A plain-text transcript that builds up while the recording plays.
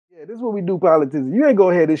Yeah, this is what we do, politics. You ain't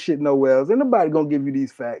gonna hear this shit nowhere else. Ain't nobody gonna give you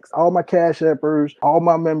these facts. All my cash appers, all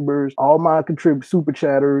my members, all my super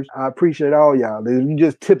chatters. I appreciate all y'all. If you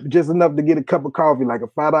just tip just enough to get a cup of coffee, like a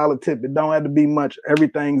 $5 tip. It don't have to be much.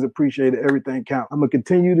 Everything's appreciated. Everything counts. I'm gonna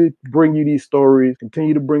continue to bring you these stories,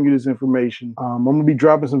 continue to bring you this information. I'm gonna be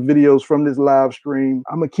dropping some videos from this live stream.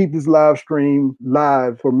 I'm gonna keep this live stream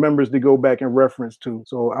live for members to go back and reference to.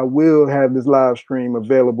 So I will have this live stream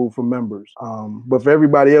available for members. But for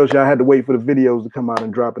everybody else, y'all had to wait for the videos to come out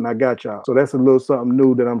and drop, and I got y'all. So that's a little something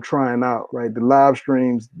new that I'm trying out, right? The live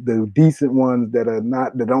streams, the decent ones that are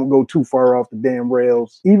not, that don't go too far off the damn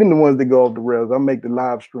rails, even the ones that go off the rails, I'll make the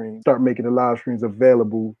live stream, start making the live streams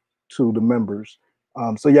available to the members.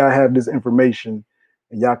 So y'all have this information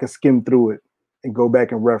and y'all can skim through it and go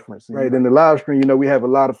back and reference. Right. In the live stream, you know, we have a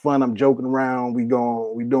lot of fun. I'm joking around. We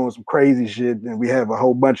doing some crazy shit, and we have a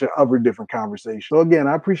whole bunch of other different conversations. So again,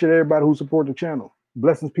 I appreciate everybody who support the channel.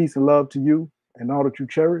 Blessings, peace, and love to you and all that you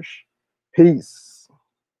cherish. Peace.